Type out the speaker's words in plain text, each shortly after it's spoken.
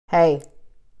Hey,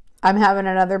 I'm having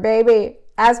another baby.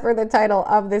 As per the title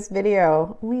of this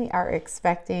video, we are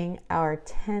expecting our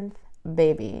 10th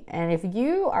baby. And if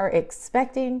you are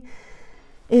expecting,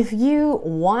 if you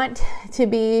want to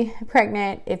be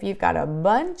pregnant, if you've got a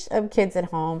bunch of kids at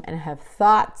home and have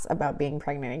thoughts about being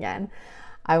pregnant again,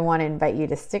 I want to invite you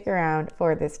to stick around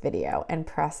for this video and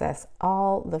process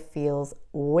all the feels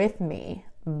with me.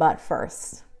 But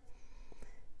first,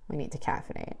 we need to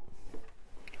caffeinate.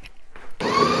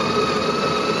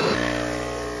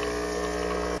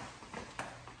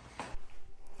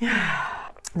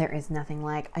 There is nothing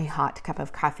like a hot cup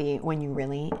of coffee when you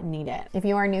really need it. If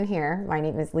you are new here, my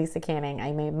name is Lisa Canning.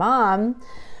 I'm a mom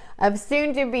of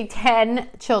soon to be 10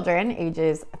 children,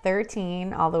 ages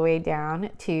 13 all the way down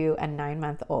to a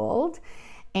 9-month-old.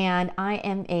 And I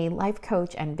am a life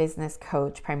coach and business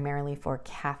coach primarily for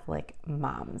Catholic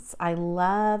moms. I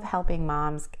love helping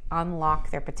moms unlock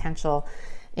their potential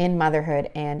in motherhood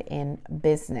and in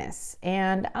business.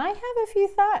 And I have a few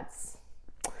thoughts.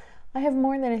 I have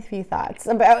more than a few thoughts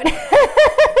about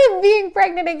being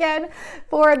pregnant again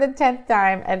for the 10th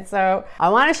time. And so I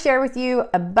want to share with you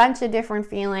a bunch of different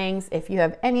feelings. If you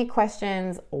have any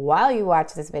questions while you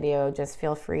watch this video, just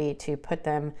feel free to put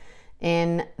them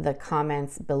in the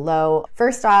comments below.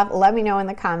 First off, let me know in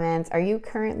the comments, are you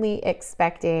currently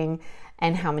expecting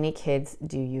and how many kids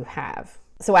do you have?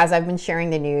 So as I've been sharing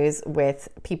the news with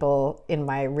people in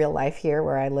my real life here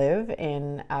where I live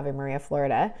in Ave Maria,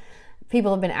 Florida, people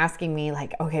have been asking me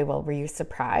like, okay, well, were you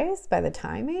surprised by the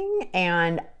timing?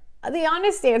 And the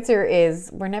honest answer is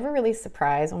we're never really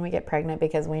surprised when we get pregnant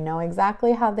because we know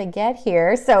exactly how they get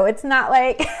here. So it's not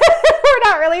like we're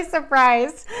not really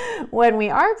surprised when we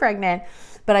are pregnant.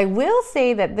 But I will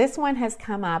say that this one has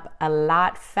come up a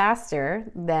lot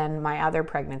faster than my other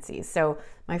pregnancies. So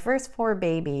my first 4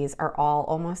 babies are all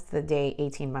almost the day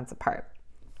 18 months apart.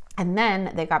 And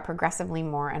then they got progressively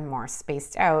more and more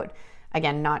spaced out.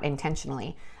 Again, not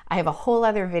intentionally. I have a whole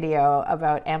other video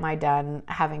about am I done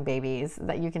having babies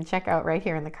that you can check out right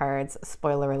here in the cards.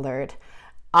 Spoiler alert.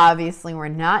 Obviously, we're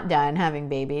not done having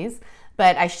babies,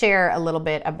 but I share a little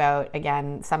bit about,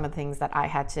 again, some of the things that I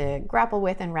had to grapple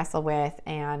with and wrestle with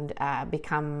and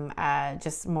become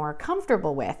just more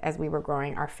comfortable with as we were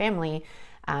growing our family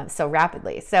so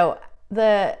rapidly. So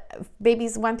the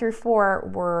babies 1 through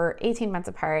 4 were 18 months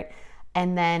apart,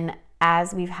 and then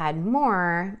as we've had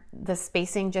more, the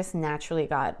spacing just naturally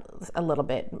got a little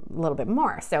bit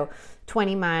more. So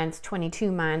 20 months,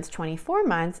 22 months, 24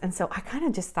 months. And so I kind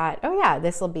of just thought, oh yeah,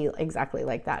 this will be exactly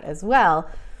like that as well.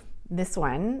 This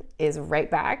one is right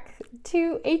back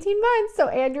to 18 months. So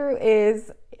Andrew is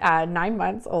 9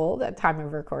 months old at time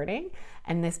of recording,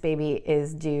 and this baby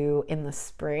is due in the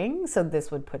spring. So this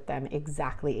would put them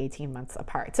exactly 18 months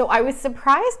apart. So I was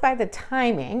surprised by the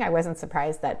timing. I wasn't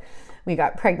surprised that we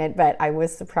got pregnant, but I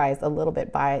was surprised a little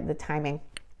bit by the timing.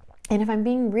 And if I'm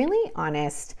being really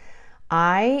honest,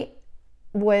 I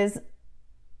was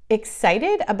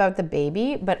excited about the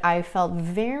baby, but I felt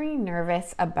very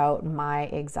nervous about my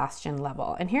exhaustion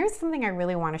level. And here's something I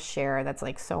really want to share that's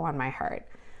like so on my heart.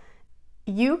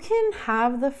 You can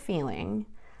have the feeling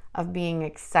of being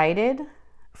excited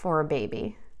for a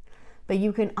baby, but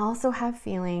you can also have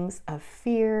feelings of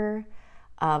fear,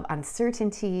 of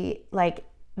uncertainty. Like,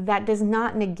 that does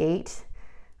not negate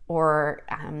or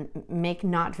make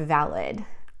not valid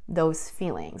those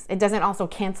feelings. It doesn't also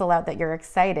cancel out that you're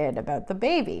excited about the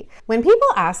baby. When people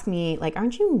ask me, like,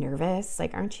 aren't you nervous?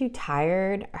 Like, aren't you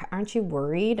tired? Aren't you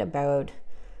worried about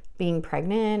being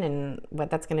pregnant and what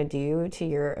that's going to do to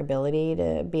your ability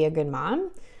to be a good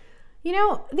mom? You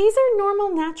know, these are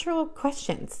normal, natural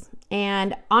questions.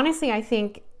 And honestly, I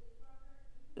think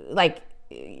like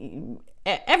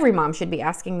every mom should be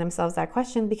asking themselves that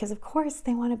question because of course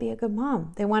they want to be a good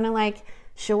mom. They want to like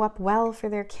show up well for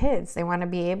their kids. They want to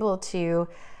be able to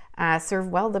serve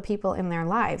well the people in their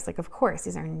lives. Like, of course,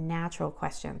 these are natural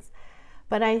questions.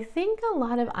 But I think a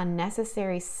lot of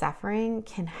unnecessary suffering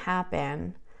can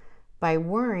happen by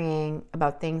worrying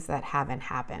about things that haven't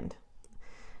happened.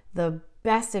 The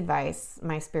best advice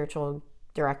my spiritual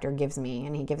director gives me,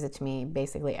 and he gives it to me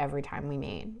basically every time we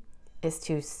meet, is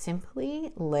to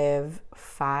simply live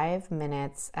 5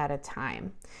 minutes at a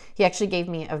time. He actually gave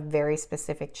me a very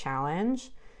specific challenge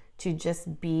to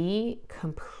just be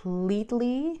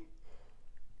completely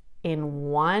in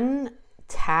one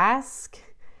task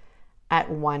at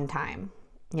one time.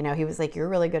 You know, he was like, you're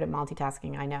really good at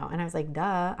multitasking, I know. And I was like,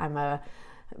 duh, I'm a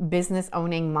business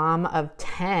owning mom of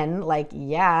 10. Like,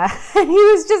 yeah. And he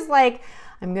was just like,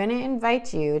 I'm going to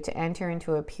invite you to enter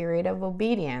into a period of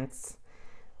obedience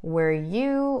where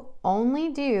you only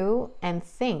do and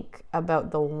think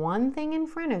about the one thing in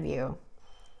front of you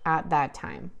at that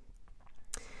time.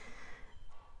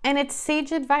 And it's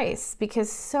sage advice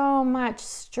because so much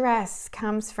stress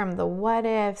comes from the what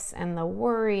ifs and the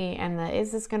worry and the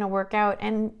is this going to work out?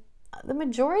 And the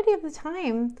majority of the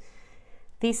time,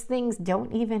 these things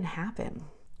don't even happen.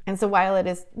 And so while it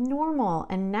is normal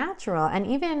and natural, and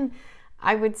even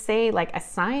I would say like a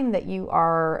sign that you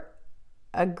are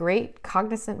a great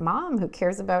cognizant mom who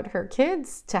cares about her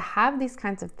kids, to have these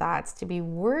kinds of thoughts, to be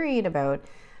worried about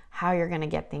how you're going to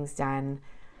get things done.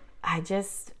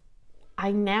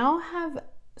 I now have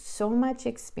so much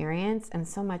experience and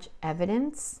so much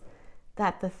evidence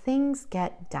that the things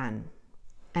get done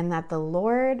and that the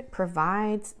Lord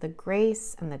provides the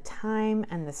grace and the time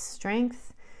and the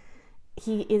strength.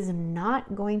 He is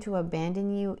not going to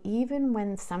abandon you even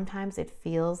when sometimes it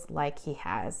feels like he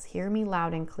has. Hear me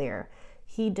loud and clear.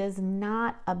 He does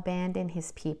not abandon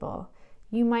his people.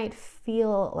 You might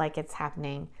feel like it's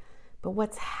happening, but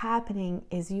what's happening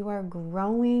is you are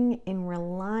growing in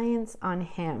reliance on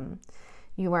him.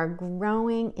 You are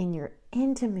growing in your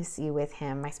intimacy with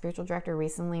him. My spiritual director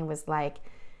recently was like,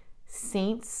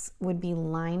 saints would be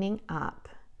lining up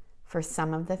for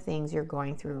some of the things you're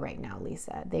going through right now,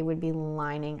 Lisa. They would be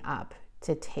lining up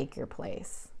to take your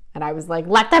place. And I was like,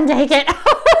 let them take it.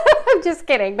 I'm just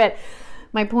kidding. But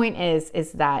my point is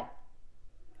that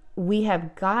we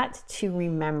have got to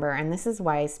remember, and this is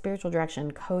why spiritual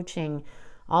direction, coaching,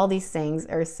 all these things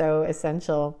are so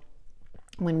essential.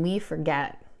 When we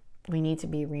forget, we need to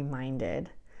be reminded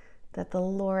that the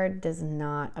Lord does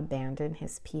not abandon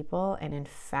his people. And in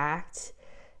fact,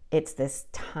 it's this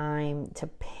time to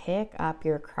pick up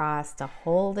your cross, to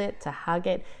hold it, to hug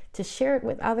it, to share it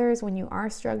with others when you are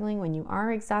struggling, when you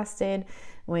are exhausted,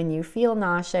 when you feel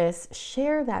nauseous.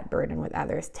 Share that burden with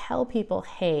others. Tell people,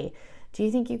 hey, do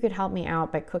you think you could help me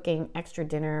out by cooking extra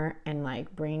dinner and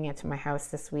like bringing it to my house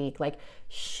this week? Like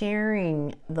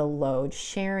sharing the load,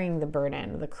 sharing the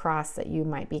burden, the cross that you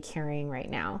might be carrying right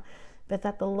now. But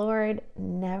that the Lord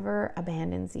never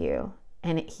abandons you.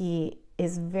 And he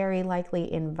is very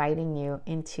likely inviting you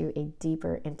into a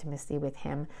deeper intimacy with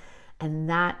him. And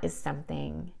that is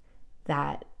something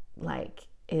that like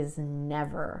is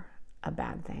never a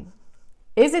bad thing.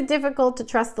 Is it difficult to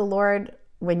trust the Lord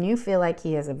when you feel like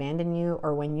he has abandoned you,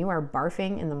 or when you are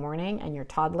barfing in the morning and your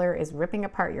toddler is ripping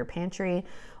apart your pantry,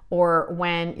 or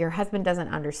when your husband doesn't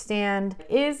understand?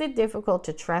 Is it difficult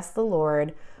to trust the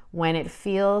Lord when it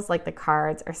feels like the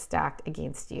cards are stacked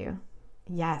against you?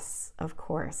 Yes, of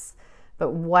course.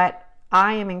 But what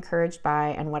I am encouraged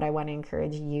by, and what I want to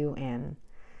encourage you in,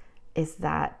 is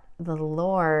that the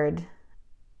Lord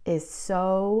is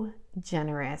so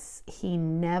generous. He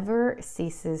never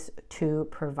ceases to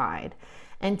provide.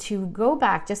 And to go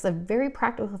back, just a very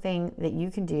practical thing that you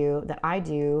can do, that I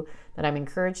do, that I'm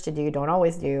encouraged to do, don't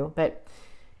always do, but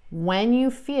when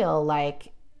you feel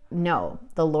like, no,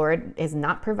 the Lord is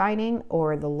not providing,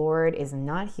 or the Lord is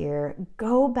not here,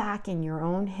 go back in your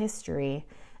own history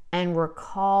and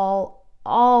recall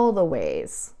all the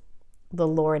ways the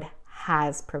Lord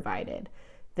has provided.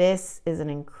 This is an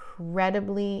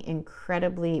incredibly,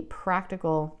 incredibly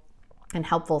practical and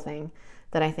helpful thing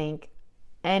that I think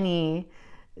any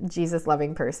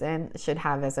Jesus-loving person should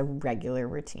have as a regular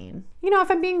routine. You know, if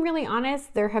I'm being really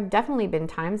honest, there have definitely been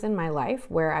times in my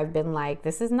life where I've been like,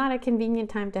 this is not a convenient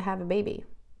time to have a baby.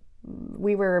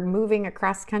 We were moving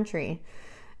across country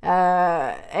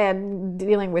and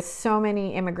dealing with so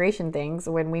many immigration things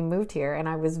when we moved here, and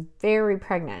I was very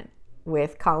pregnant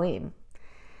with Colleen.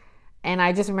 And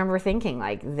I just remember thinking,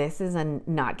 like, this is a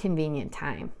not convenient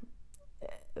time.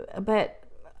 But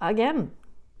again,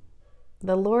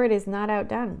 the Lord is not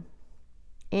outdone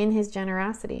in his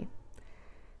generosity.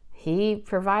 He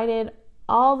provided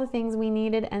all the things we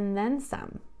needed and then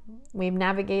some. We've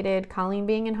navigated Colleen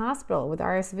being in hospital with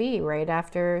RSV right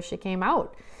after she came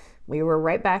out. We were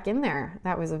right back in there.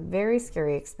 That was a very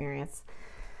scary experience.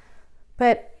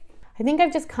 But I think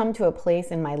I've just come to a place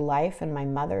in my life and my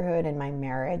motherhood and my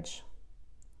marriage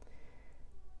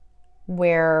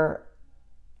where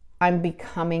I'm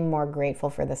becoming more grateful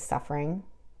for the suffering.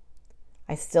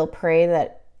 I still pray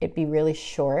that it be really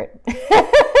short.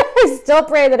 I still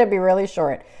pray that it be really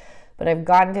short. But I've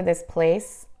gotten to this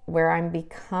place where I'm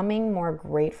becoming more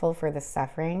grateful for the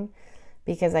suffering,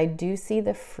 because I do see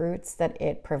the fruits that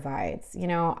it provides. You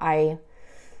know, I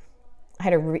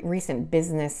had a recent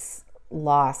business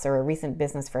loss, or a recent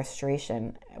business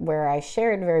frustration, where I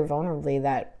shared very vulnerably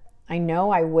that I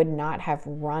know I would not have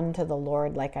run to the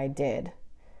Lord like I did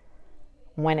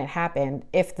when it happened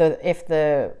if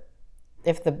the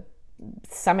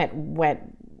summit went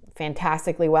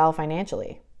fantastically well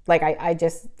financially. Like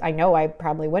I know I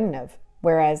probably wouldn't have.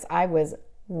 Whereas I was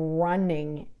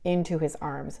running into his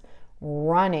arms,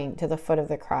 running to the foot of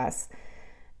the cross.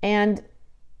 And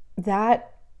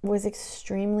that was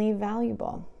extremely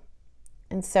valuable.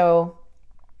 And so,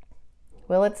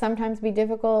 will it sometimes be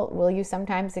difficult? Will you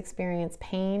sometimes experience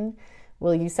pain?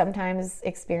 Will you sometimes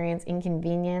experience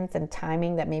inconvenience and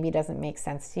timing that maybe doesn't make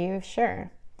sense to you?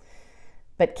 Sure.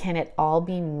 But can it all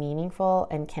be meaningful,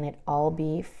 and can it all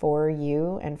be for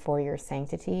you and for your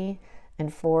sanctity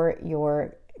and for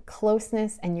your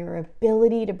closeness and your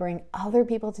ability to bring other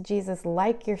people to Jesus,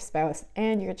 like your spouse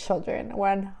and your children?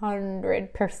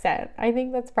 100%. I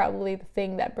think that's probably the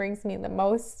thing that brings me the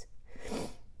most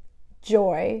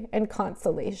joy and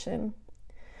consolation.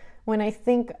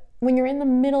 When you're in the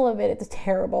middle of it, it's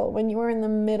terrible. When you're in the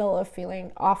middle of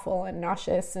feeling awful and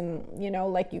nauseous and,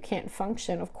 like you can't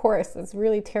function, of course, that's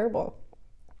really terrible.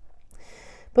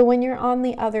 But when you're on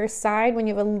the other side, when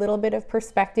you have a little bit of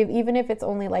perspective, even if it's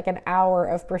only like an hour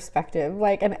of perspective,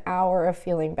 like an hour of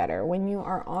feeling better, when you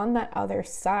are on that other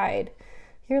side,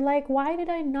 you're like, why did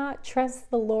I not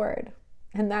trust the Lord?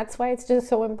 And that's why it's just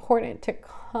so important to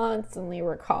constantly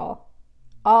recall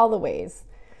all the ways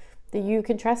that you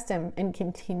can trust him and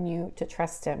continue to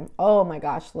trust him. Oh my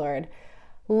gosh, Lord,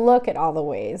 look at all the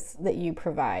ways that you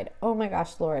provide. Oh my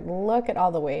gosh, Lord, look at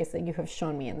all the ways that you have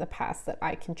shown me in the past that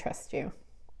I can trust you.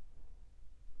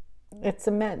 It's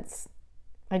immense.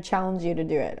 I challenge you to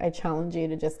do it. I challenge you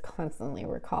to just constantly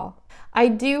recall. I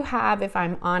do have, if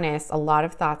I'm honest, a lot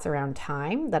of thoughts around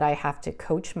time that I have to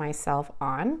coach myself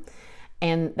on,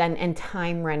 and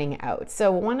time running out.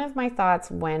 So one of my thoughts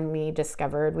when we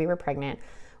discovered we were pregnant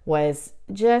was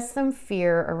just some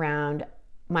fear around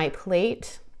my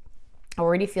plate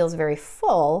already feels very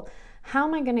full. How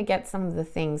am I going to get some of the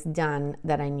things done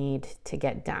that I need to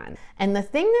get done? And the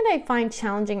thing that I find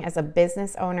challenging as a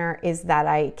business owner is that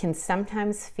I can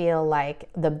sometimes feel like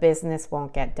the business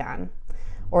won't get done,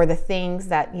 or the things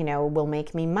that, will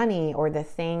make me money, or the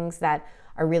things that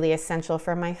are really essential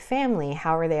for my family.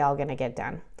 How are they all going to get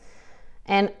done?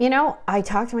 And, I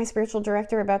talk to my spiritual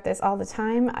director about this all the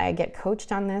time. I get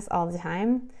coached on this all the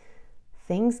time.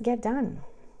 Things get done.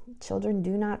 Children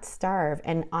do not starve.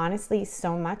 And honestly,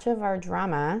 so much of our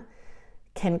drama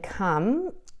can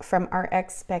come from our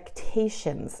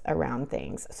expectations around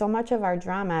things. So much of our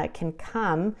drama can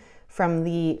come from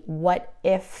the what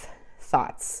if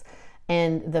thoughts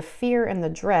and the fear and the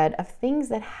dread of things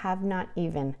that have not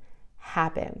even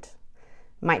happened.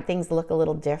 Might things look a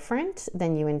little different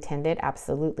than you intended?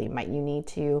 Absolutely. Might you need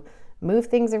to move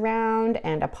things around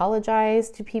and apologize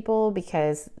to people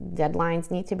because deadlines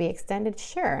need to be extended?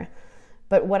 Sure.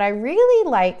 But what I really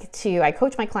like to, I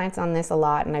coach my clients on this a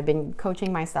lot, and I've been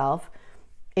coaching myself,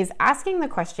 is asking the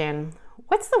question,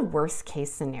 what's the worst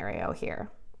case scenario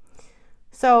here?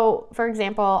 So, for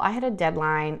example, I had a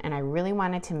deadline and I really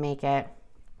wanted to make it,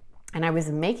 and I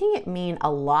was making it mean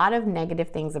a lot of negative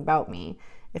things about me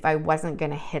if I wasn't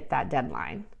going to hit that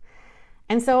deadline.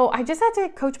 And so I just had to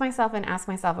coach myself and ask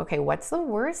myself, okay, what's the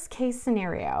worst case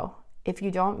scenario if you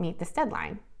don't meet this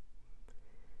deadline?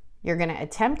 You're going to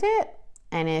attempt it,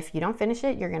 and if you don't finish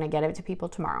it, you're going to get it to people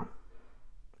tomorrow.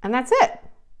 And that's it.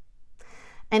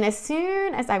 And as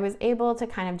soon as I was able to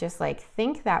kind of just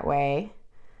think that way,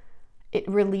 it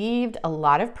relieved a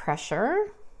lot of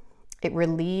pressure. It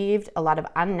relieved a lot of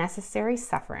unnecessary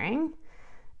suffering,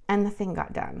 and the thing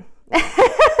got done.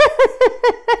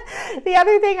 The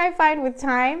other thing I find with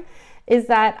time is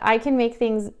that I can make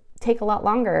things take a lot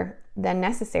longer than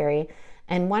necessary.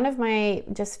 And one of my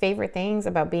just favorite things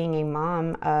about being a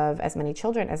mom of as many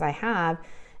children as I have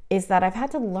is that I've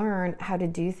had to learn how to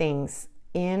do things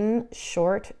in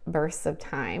short bursts of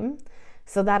time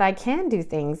so that I can do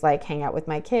things like hang out with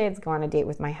my kids, go on a date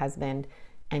with my husband,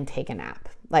 and take a nap.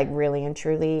 Really and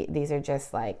truly, these are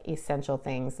just essential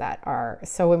things that are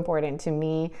so important to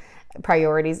me,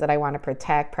 priorities that I want to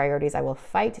protect, priorities I will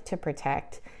fight to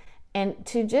protect, and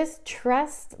to just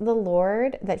trust the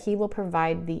Lord that he will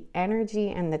provide the energy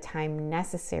and the time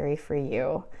necessary for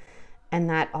you, and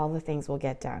that all the things will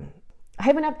get done. I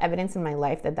have enough evidence in my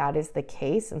life that that is the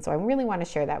case, and so I really want to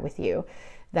share that with you,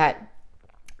 that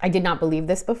I did not believe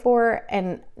this before,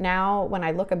 and now when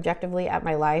I look objectively at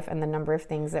my life and the number of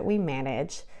things that we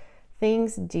manage,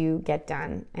 things do get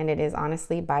done. And it is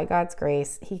honestly by God's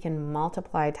grace. He can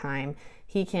multiply time.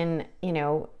 He can,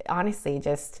 honestly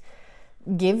just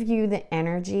give you the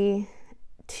energy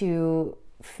to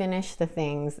finish the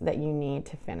things that you need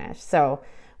to finish. So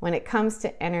when it comes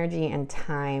to energy and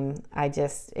time,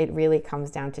 it really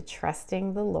comes down to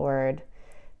trusting the Lord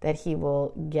that he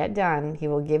will get done. He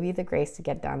will give you the grace to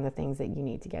get done the things that you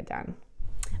need to get done.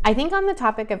 I think on the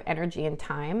topic of energy and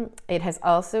time, it has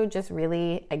also just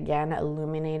really, again,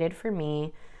 illuminated for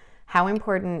me how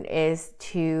important it is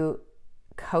to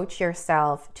coach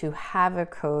yourself, to have a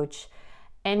coach,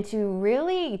 and to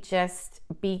really just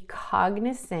be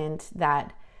cognizant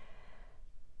that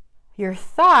your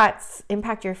thoughts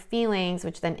impact your feelings,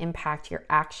 which then impact your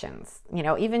actions. You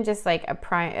know, even just like a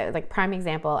prime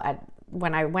example,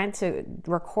 when I went to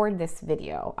record this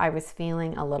video, I was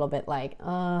feeling a little bit like,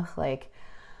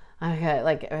 okay,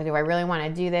 like, do I really want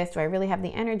to do this? Do I really have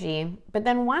the energy? But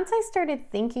then once I started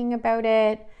thinking about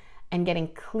it and getting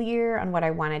clear on what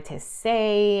I wanted to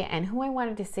say and who I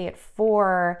wanted to say it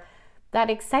for, that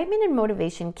excitement and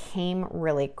motivation came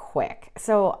really quick.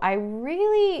 So I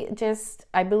believe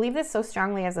this so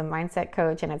strongly as a mindset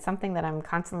coach, and it's something that I'm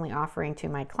constantly offering to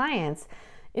my clients,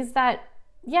 is that,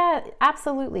 yeah,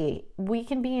 absolutely, we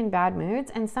can be in bad moods,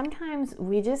 and sometimes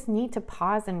we just need to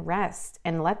pause and rest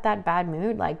and let that bad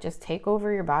mood like just take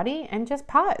over your body and just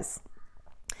pause.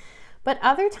 But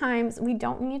other times we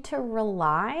don't need to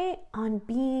rely on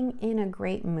being in a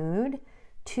great mood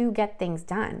to get things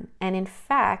done. And in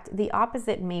fact, the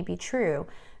opposite may be true,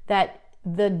 that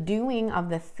the doing of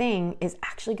the thing is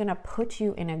actually going to put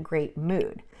you in a great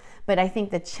mood. But I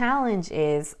think the challenge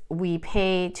is we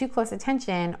pay too close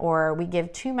attention, or we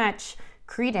give too much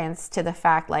credence to the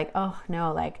fact like, oh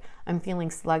no, like I'm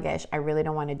feeling sluggish, I really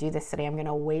don't want to do this today, I'm going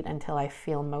to wait until I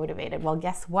feel motivated. Well,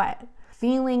 guess what?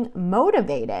 Feeling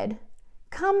motivated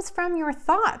comes from your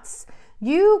thoughts.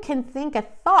 You can think a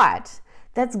thought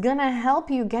that's gonna help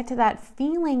you get to that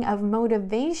feeling of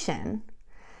motivation,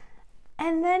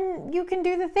 and then you can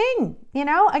do the thing. You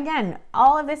know, again,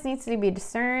 all of this needs to be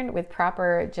discerned with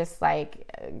proper, just like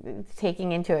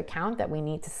taking into account that we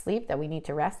need to sleep, that we need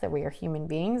to rest, that we are human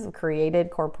beings created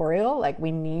corporeal, like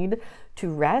we need to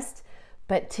rest,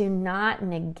 but to not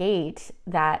negate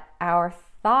that our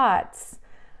thoughts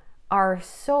are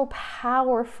so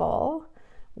powerful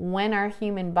when our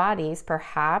human bodies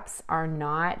perhaps are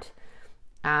not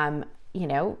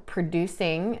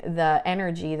producing the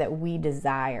energy that we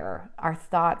desire. Our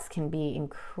thoughts can be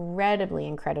incredibly,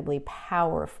 incredibly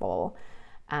powerful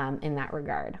in that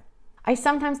regard. I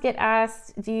sometimes get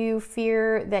asked, do you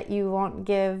fear that you won't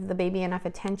give the baby enough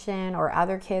attention, or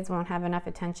other kids won't have enough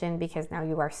attention because now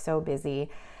you are so busy?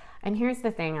 And here's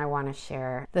the thing I want to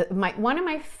share. One of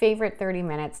my favorite 30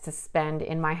 minutes to spend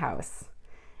in my house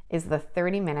is the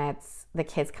 30 minutes the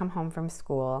kids come home from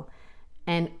school,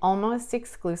 and almost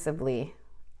exclusively,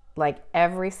 like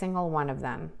every single one of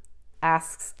them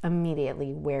asks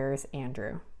immediately, where's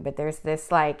Andrew? But there's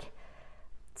this like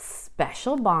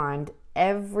special bond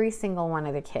every single one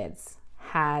of the kids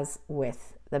has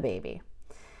with the baby.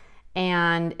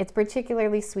 And it's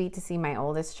particularly sweet to see my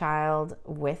oldest child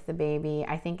with the baby.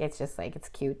 I think it's just like, it's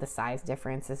cute. The size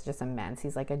difference is just immense.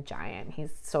 He's like a giant. He's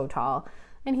so tall.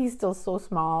 And he's still so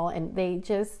small, and they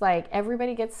just like,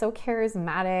 everybody gets so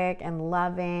charismatic and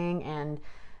loving, and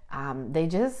they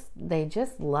just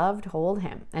love to hold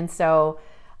him. And so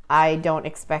I don't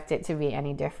expect it to be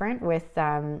any different with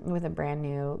a brand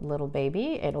new little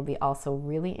baby. It'll be also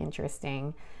really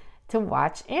interesting to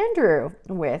watch Andrew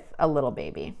with a little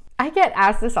baby. I get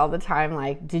asked this all the time,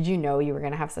 like, did you know you were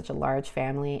going to have such a large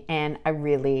family? And I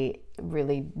really,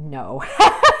 really know.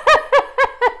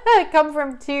 I come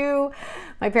from two.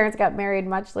 My parents got married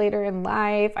much later in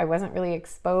life. I wasn't really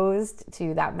exposed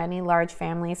to that many large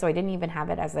families, so I didn't even have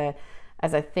it as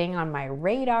a thing on my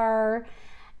radar.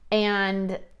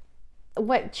 And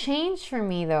what changed for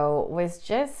me, though, was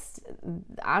just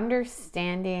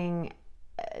understanding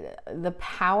the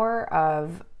power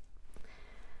of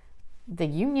the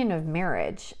union of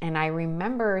marriage. And I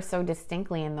remember so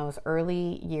distinctly in those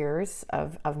early years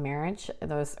of marriage,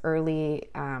 those early,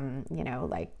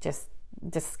 like just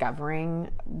discovering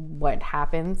what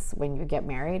happens when you get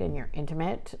married and you're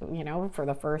intimate, for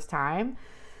the first time.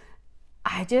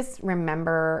 I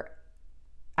remember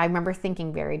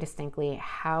thinking very distinctly,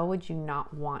 how would you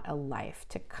not want a life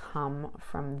to come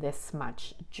from this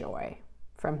much joy,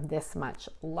 from this much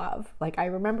love? Like, I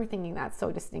remember thinking that so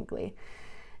distinctly.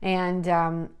 And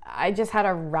I just had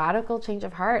a radical change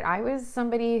of heart. I was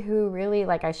somebody who really,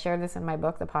 like, I shared this in my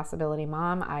book, The Possibility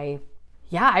Mom. I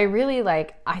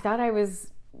thought I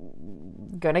was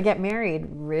gonna get married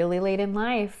really late in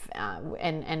life,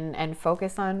 and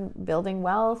focus on building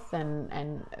wealth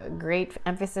and great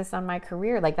emphasis on my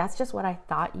career. Like, that's just what I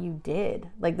thought you did.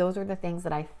 Like, those were the things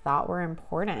that I thought were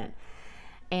important.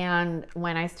 And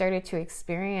when I started to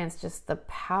experience just the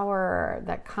power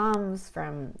that comes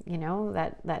from,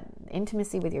 that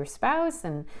intimacy with your spouse,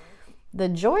 and the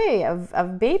joy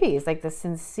of babies, like the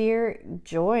sincere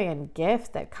joy and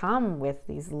gift that come with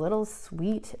these little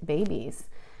sweet babies.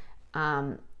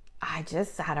 I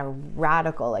just had a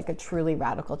radical, like a truly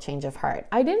radical change of heart.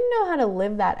 I didn't know how to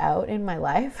live that out in my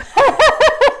life.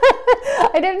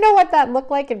 I didn't know what that looked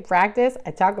like in practice.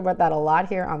 I talk about that a lot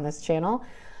here on this channel.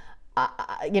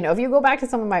 If you go back to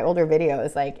some of my older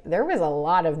videos, like there was a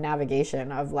lot of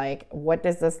navigation of like, what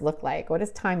does this look like? What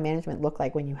does time management look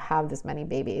like when you have this many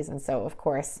babies? And so of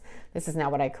course, this is now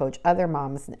what I coach other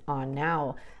moms on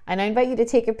now. And I invite you to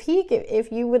take a peek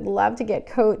if you would love to get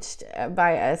coached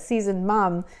by a seasoned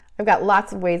mom. I've got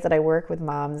lots of ways that I work with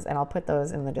moms, and I'll put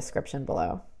those in the description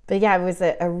below. But yeah, it was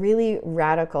a really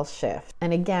radical shift.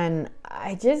 And again,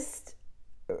 I just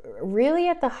really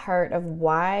at the heart of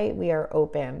why we are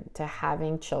open to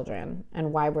having children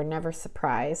and why we're never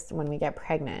surprised when we get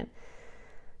pregnant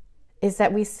is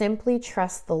that we simply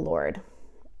trust the Lord.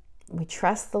 We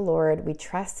trust the Lord. We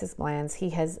trust His plans.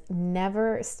 He has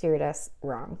never steered us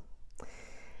wrong.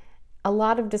 A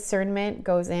lot of discernment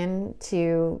goes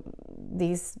into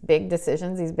these big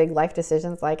decisions, these big life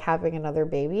decisions like having another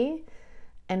baby.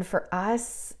 And for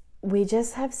us, we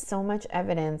just have so much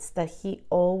evidence that He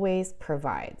always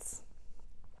provides.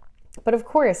 But of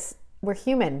course, we're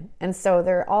human. And so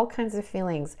there are all kinds of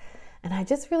feelings. And I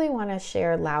just really want to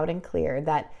share loud and clear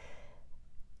that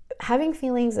having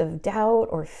feelings of doubt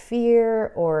or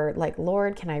fear or like,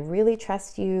 Lord, can I really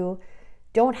trust you?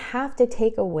 Don't have to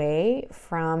take away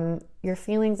from your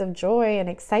feelings of joy and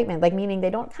excitement. Like, meaning they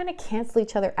don't kind of cancel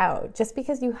each other out. Just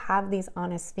because you have these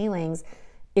honest feelings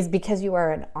is because you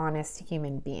are an honest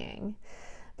human being.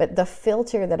 But the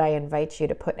filter that I invite you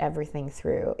to put everything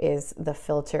through is the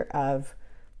filter of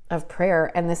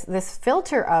prayer, and this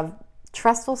filter of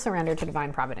trustful surrender to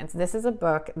divine providence. This is a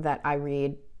book that I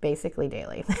read basically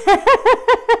daily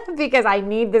because I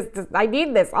need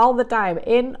this all the time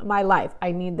in my life.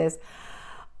 I need this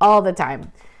all the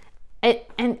time.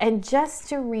 And just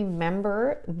to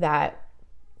remember that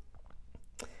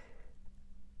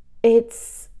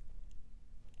it's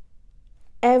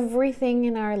everything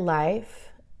in our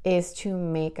life is to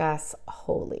make us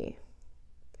holy.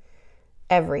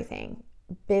 Everything.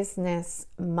 Business,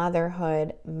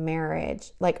 motherhood,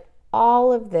 marriage, like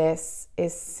all of this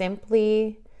is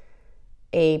simply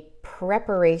a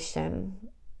preparation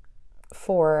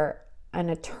for an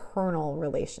eternal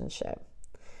relationship.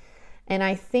 And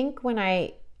I think when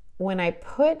I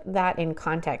put that in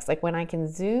context, like when I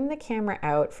can zoom the camera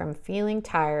out from feeling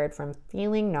tired, from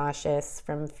feeling nauseous,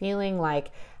 from feeling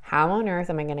like, how on earth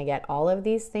am I going to get all of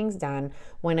these things done?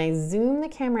 When I zoom the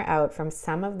camera out from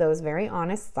some of those very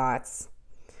honest thoughts,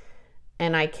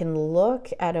 and I can look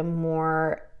at a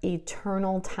more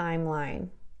eternal timeline,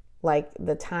 like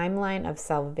the timeline of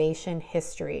salvation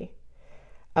history,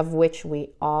 of which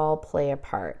we all play a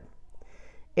part.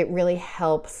 It really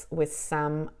helps with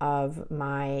some of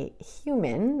my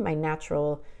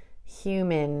natural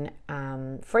human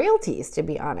frailties, to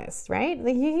be honest, right?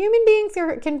 The human beings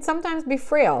can sometimes be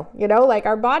frail, like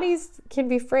our bodies can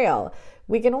be frail.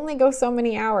 We can only go so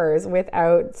many hours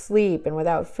without sleep and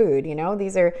without food,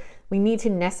 we need to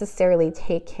necessarily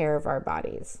take care of our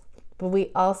bodies. But we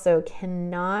also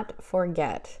cannot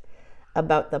forget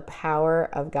about the power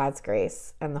of God's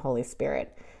grace and the Holy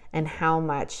Spirit, and how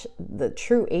much the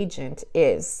true agent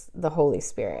is the Holy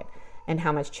Spirit, and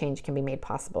how much change can be made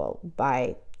possible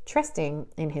by trusting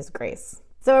in His grace.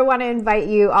 So I want to invite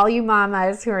you, all you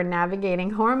mamas who are navigating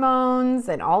hormones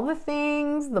and all the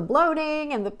things, the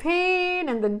bloating and the pain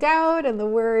and the doubt and the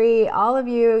worry, all of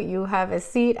you have a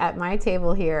seat at my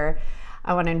table here.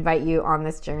 I want to invite you on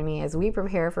this journey as we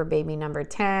prepare for baby number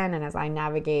 10, and as I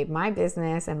navigate my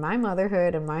business and my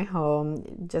motherhood and my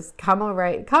home. Just come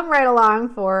right along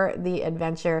for the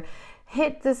adventure.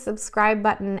 Hit the subscribe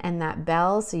button and that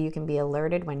bell so you can be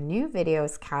alerted when new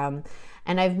videos come.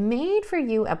 And I've made for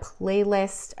you a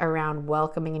playlist around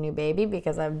welcoming a new baby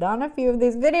because I've done a few of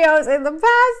these videos in the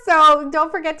past. So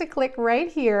don't forget to click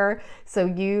right here so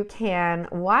you can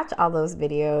watch all those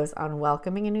videos on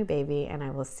welcoming a new baby, and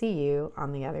I will see you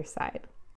on the other side.